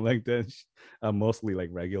jobs on LinkedIn are mostly like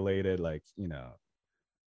regulated, like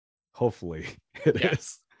hopefully it Yeah,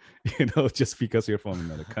 is. Just because you're from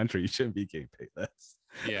another country, you shouldn't be getting paid less.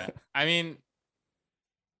 yeah. I mean,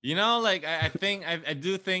 like I think I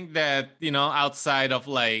do think that outside of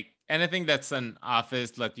like anything that's an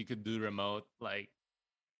office that you could do remote, like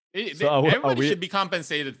So are everybody we should be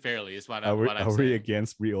compensated fairly. Is what are we I'm are we saying.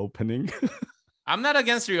 against reopening? I'm not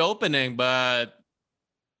against reopening, but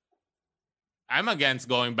I'm against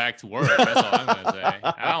going back to work. That's all I'm gonna say.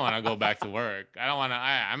 I don't want to go back to work. I don't want to.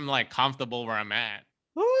 I'm like comfortable where I'm at.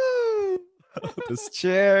 This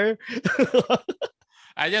chair.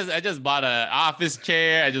 I just bought a office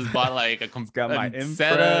chair. I just bought like It's got my a imprint.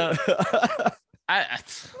 setup.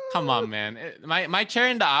 Come on, man. My chair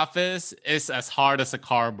in the office is as hard as a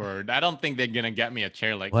cardboard. I don't think they're gonna get me a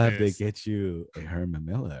chair like What if they this. get you a Herman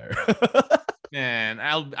Miller? Man,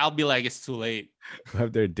 I'll be like, it's too late. What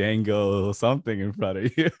if they're dango something in front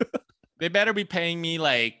of you? They better be paying me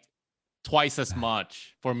like twice as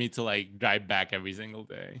much for me to like drive back every single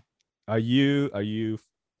day. Are you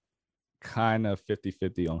kind of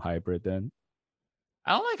 50-50 on hybrid then?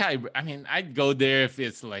 I don't like hybrid. I mean, I'd go there if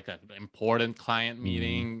it's like an important client Mm.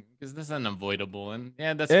 meeting because that's unavoidable, and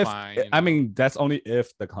yeah, that's If fine. I mean that's only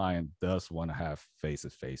if the client does want to have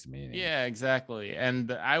face-to-face meetings. Yeah, exactly.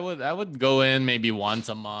 And I would go in maybe once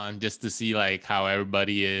a month just to see like how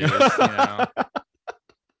everybody is,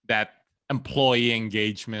 that employee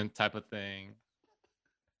engagement type of thing.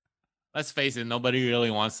 Let's face it, nobody really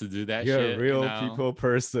wants to do that You're a shit, real people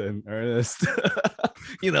person, Ernest.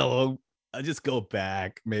 I just go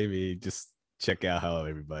back, maybe just check out how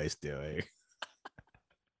everybody's doing.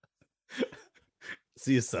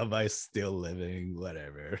 See if somebody's still living,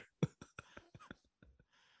 whatever.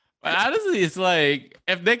 But honestly, it's like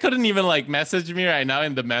if they couldn't even like message me right now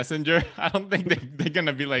in the messenger, I don't think they're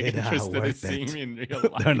gonna be like They're not interested in worth seeing it. me in real They're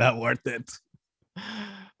life. not worth it.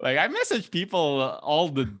 Like I message people all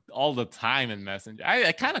the time in messenger.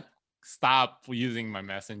 I kind of stopped using my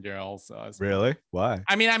messenger also as well. Really? Why?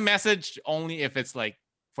 I mean, I message only if it's like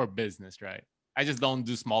for business, right? I just don't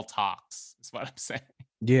do small talks. That's what I'm saying.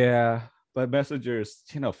 Yeah, but messengers,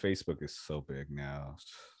 Facebook is so big now.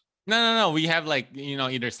 No. We have like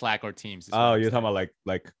either Slack or Teams. Is what Oh, I'm you're talking saying. about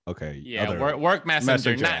like okay, Yeah, other work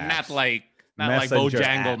messenger, messenger not apps. not like Messenger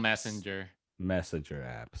Bojangle apps. Messenger. Messenger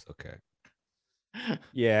apps. Okay.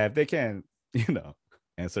 Yeah, if they can,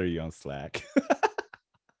 answer you on Slack.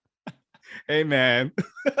 Hey man,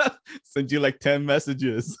 send you like 10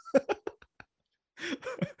 messages.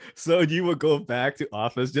 So you would go back to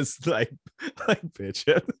office just like bitch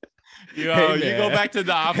it. Yo, Hey you go man. back to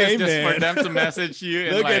the office Hey just for man. them to message you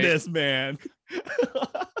and Look at like this man.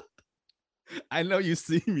 I know you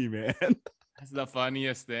see me, man. that's the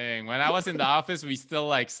funniest thing. When I was in the office, we still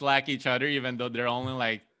like slack each other, even though they're only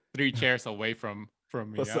like 3 chairs away from For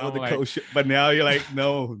me. some of I'm the like, but now you're like,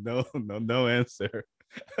 no answer.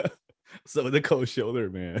 Some of the cold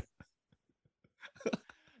shoulder, man.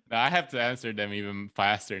 no, I have to answer them even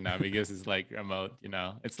faster now because it's like remote.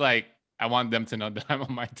 It's like I want them to know that I'm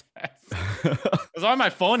on my desk. Because on my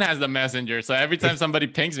phone has the messenger, so every time somebody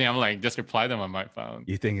pings me, I'm like, just reply them on my phone.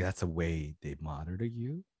 You think that's a way they monitor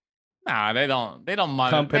you? Nah, they don't. They don't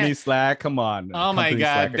monitor. Company Slack, come on. Oh my Company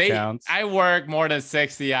Slack god, accounts. I work more than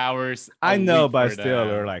 60 hours a I know, week but for still,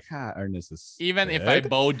 they're them. like, Ernest is Even if I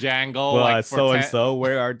good. bojangle But like for so and 10, so,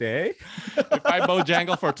 where are they? if I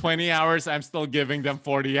bojangle for 20 hours, I'm still giving them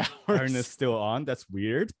 40 Ernest hours. still on. That's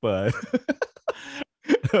weird, but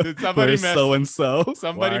Did somebody where's so and so? Why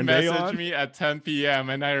somebody aren't they messaged on? me at 10 p.m.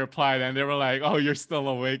 and I replied and they were like, "Oh, you're still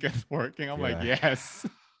awake and working." I'm like, Yeah. "Yes."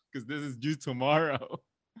 Because this is due tomorrow.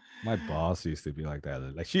 My boss used to be like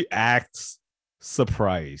that. Like she acts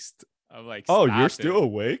surprised. I'm like, Oh, you're stop still it.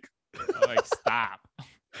 awake? I'm like, stop.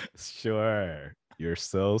 Sure. You're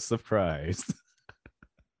so surprised.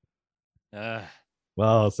 Ugh.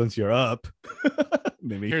 Well, since you're up,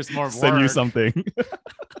 maybe Here's more send you work. something.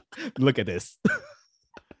 Look at this.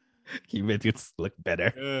 He made it look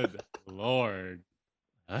better. Good Lord.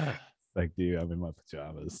 Ugh. Like, dude, I'm in my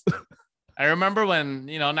pajamas. I remember when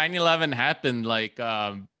 9/11 happened, like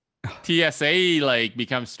TSA like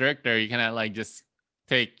becomes stricter. You cannot like just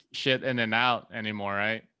take shit in and out anymore,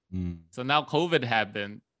 right? Mm. So now COVID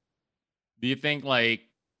happened. Do you think like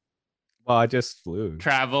Well, I just flew.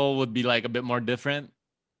 travel would be like a bit more different?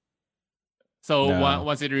 So No.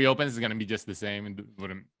 once it reopens, it's gonna be just the same.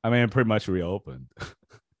 I mean, it pretty much reopened.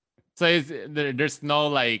 So there's no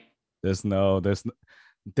like. There's no,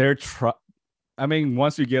 they're I mean,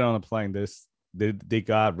 once you get on a plane, they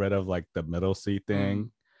got rid of like the middle seat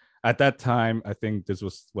thing. At that time, I think this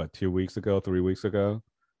was what 2 weeks ago, 3 weeks ago.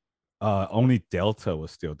 Only Delta was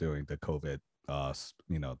still doing the COVID,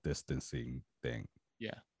 distancing thing.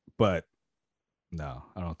 Yeah. But no,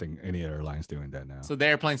 I don't think any airline's doing that now. So the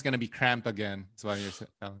airplane's gonna be cramped again. That's what you're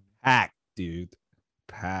telling me. Packed, dude,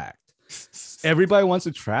 packed. Everybody wants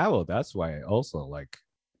to travel. That's why. Also, like,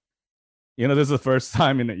 this is the first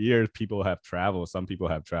time in a year people have traveled. Some people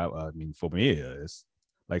have traveled. I mean, for me, it is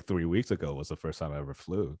like 3 weeks ago was the first time I ever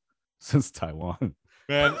flew since Taiwan.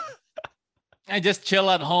 Man, I just chill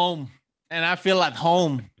at home and I feel at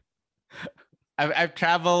home. I've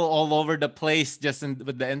traveled all over the place just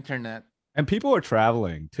with the internet. And people are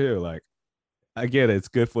traveling too. Like, I get it. It's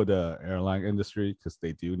good for the airline industry because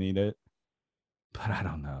they do need it. But I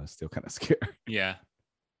don't know. It's still kind of scary. Yeah.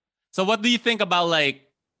 So what do you think about like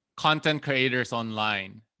content creators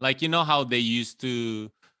online? Like, how they used to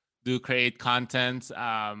create content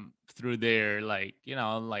through their like,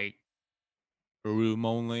 like room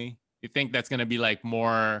only? You think that's gonna be like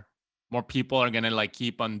more people are gonna like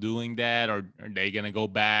keep on doing that, or are they gonna go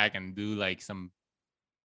back and do like some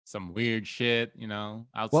weird shit,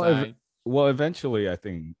 outside? Well, eventually, I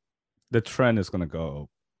think the trend is gonna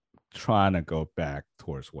trying to go back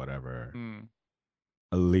towards whatever.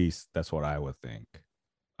 At least that's what I would think.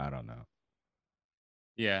 I don't know.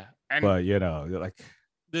 Yeah, and but like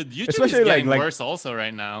the YouTube especially is getting like worse also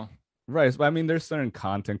right now. Right, but I mean, there's certain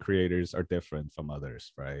content creators are different from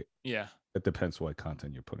others, right? Yeah. It depends what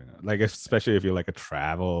content you're putting on. Like, especially if you're like a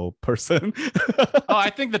travel person. Oh, I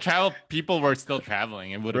think the travel people were still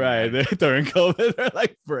traveling. It would right during COVID, they're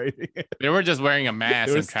like braiding it. They were just wearing a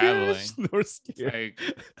mask and traveling. They were scared. Like,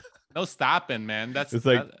 no stopping, man. That's it's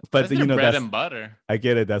like, but that's their bread and butter. I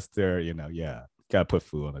get it. That's their, yeah, gotta put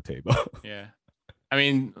food on the table. Yeah, I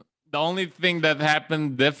mean, the only thing that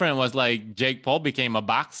happened different was like Jake Paul became a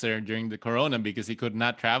boxer during the corona because he could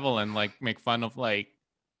not travel and like make fun of like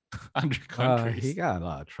other countries. He got a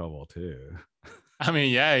lot of trouble too. I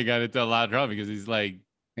mean, yeah, he got into a lot of trouble because he's like,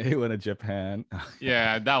 he went to Japan.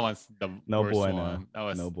 Yeah, that was the worst bueno. one. That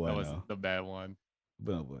was bueno. That was the bad one.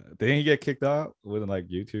 Didn't he get kicked out with like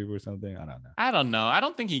YouTube or something? I don't know. I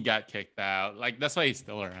don't think he got kicked out. Like, that's why he's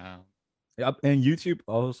still around. Yep. And YouTube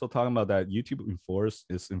also talking about that YouTube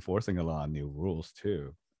is enforcing a lot of new rules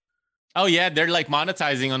too. Oh yeah, they're like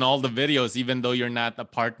monetizing on all the videos, even though you're not a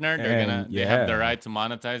partner. They have the right to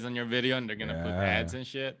monetize on your video, and they're gonna put ads and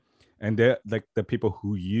shit. And they're like the people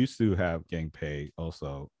who used to have getting paid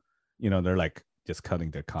also, they're like just cutting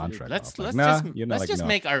their contract. Dude, let's like, just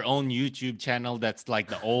make our own YouTube channel that's like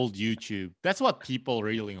the old YouTube. That's what people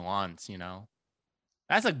really want,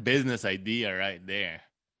 That's a business idea right there.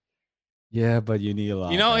 Yeah, but you need a lot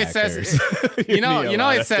You of know, it says, backers. you need a know,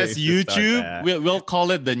 lot it of says things to start YouTube. that. We'll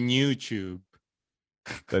call it the new tube.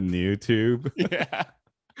 The new tube. Yeah. I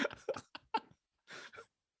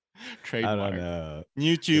Trademark. don't know.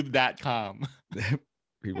 Newtube.com.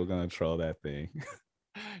 People gonna troll that thing.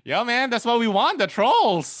 Yo, man, that's what we want, the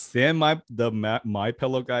trolls. Then my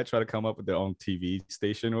pillow guy tried to come up with their own TV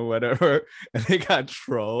station or whatever, and they got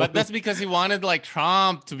trolled. But that's because he wanted like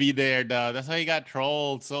Trump to be there, though. That's why he got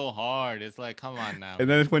trolled so hard. It's like, come on now. And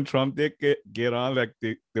then when Trump did get on, like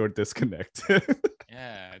they were disconnected.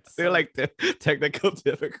 Yeah, they're so, like technical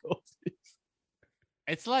difficulties.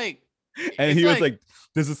 it's like, And it's he was like,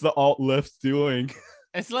 "This is the alt left's doing."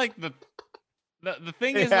 it's like the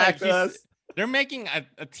thing They is like hacked us. they're making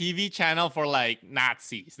a TV channel for like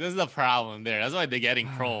Nazis. This is the problem there. That's why they're getting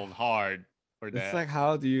trolled hard for that. It's like,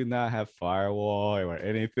 how do you not have firewall or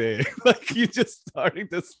anything? Like you just starting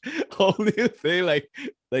this whole new thing. Like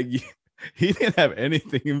he didn't have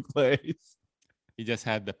anything in place. He just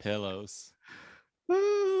had the pillows.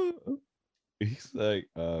 He's like,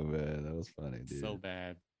 oh man, that was funny, dude. So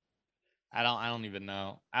bad. I don't even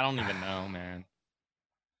know. I don't even know, man.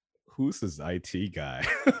 Who's this IT guy?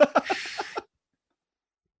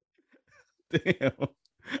 Damn.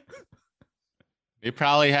 They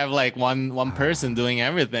probably have like one person doing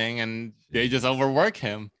everything, and they just overwork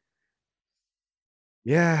him.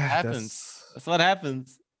 Yeah, Happens. That's what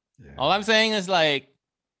happens. Yeah. All I'm saying is like,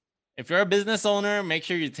 if you're a business owner, make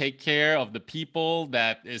sure you take care of the people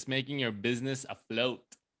that is making your business afloat.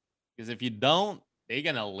 Because if you don't, they're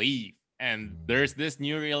gonna leave. And there's this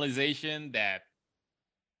new realization that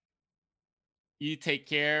you take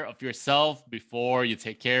care of yourself before you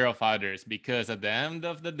take care of others. Because at the end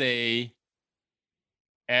of the day,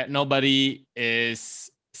 nobody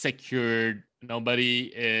is secured.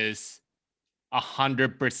 Nobody is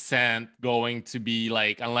 100% going to be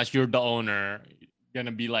like, unless you're the owner,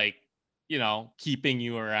 gonna be like, you know, keeping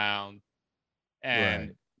you around. And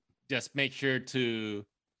Right. just make sure to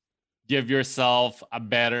give yourself a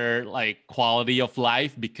better like quality of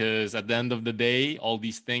life, because at the end of the day, all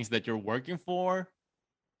these things that you're working for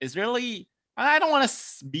is really, I don't want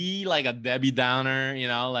to be like a Debbie Downer, you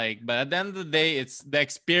know, like, but at the end of the day, it's the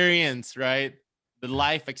experience, right? The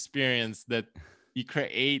life experience that you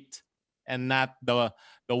create, and not the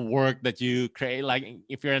work that you create. Like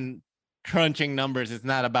if you're in crunching numbers, it's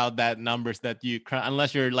not about that numbers that you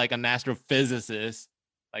unless you're like an astrophysicist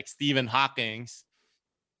like Stephen Hawking's,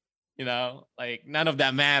 you know, like none of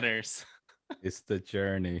that matters. It's the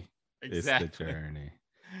journey. Exactly. It's the journey.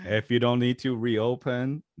 If you don't need to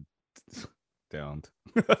reopen, don't.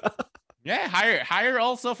 Yeah, hire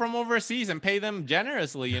also from overseas and pay them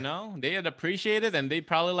generously, you know. They'd appreciate it, and they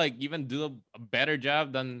probably like even do a better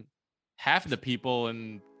job than half the people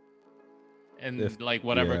in like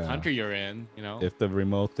whatever country you're in, you know. If the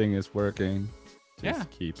remote thing is working, just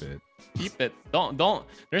keep it. Keep it. Don't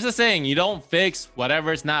there's a saying, you don't fix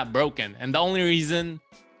whatever's not broken. And the only reason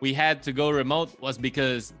we had to go remote was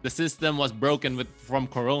because the system was broken from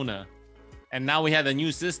Corona. And now we have a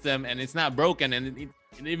new system and it's not broken, and it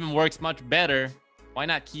even works much better. Why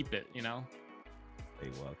not keep it, you know? Stay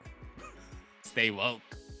woke. Stay woke.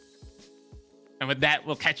 And with that,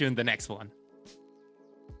 we'll catch you in the next one.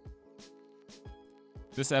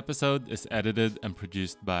 This episode is edited and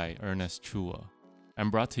produced by Ernest Chua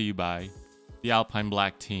and brought to you by the Alpine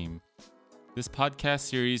Black team. This podcast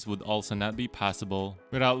series would also not be possible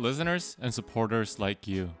without listeners and supporters like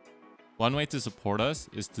you. One way to support us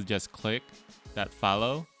is to just click that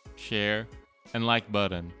follow, share, and like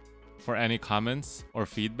button. For any comments or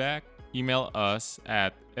feedback, email us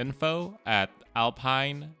at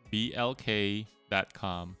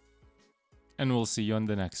info@alpineblk.com. And we'll see you on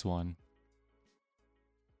the next one.